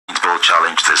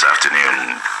challenge this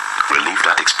afternoon. Relive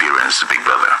that experience, big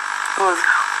brother. It was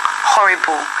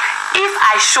horrible. If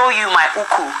I show you my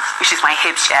ukwu, which is my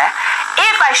hips, yeah?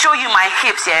 If I show you my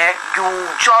hips, yeah,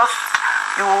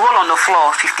 you roll on the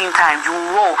floor 15 times. You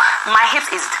roll. My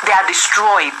hips they are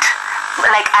destroyed.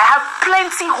 Like I have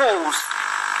plenty holes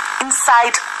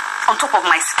inside on top of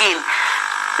my skin.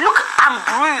 Look, I'm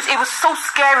bruised. It was so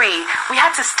scary. We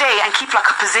had to stay and keep like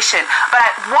a position. But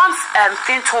once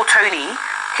Finn told Tony,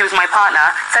 he was my partner,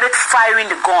 started firing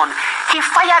the gun. He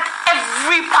fired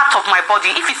every part of my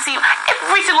body. If you see,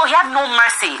 he had no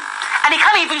mercy. And he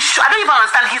can't even shoot. I don't even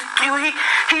understand.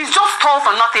 He's just tall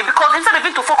for nothing. Because instead of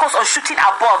him to focus on shooting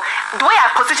above, the way I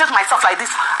positioned myself like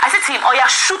this, I said to him, oh yeah,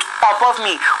 shoot above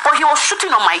me. But he was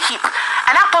shooting on my hip.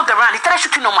 And after the round, he started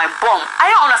shooting on my bum.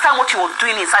 I don't understand what he was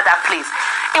doing inside that place.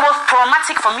 It was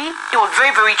traumatic for me. It was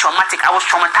very, very traumatic. I was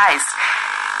traumatized.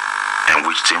 And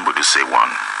which team would you say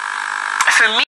won? For me,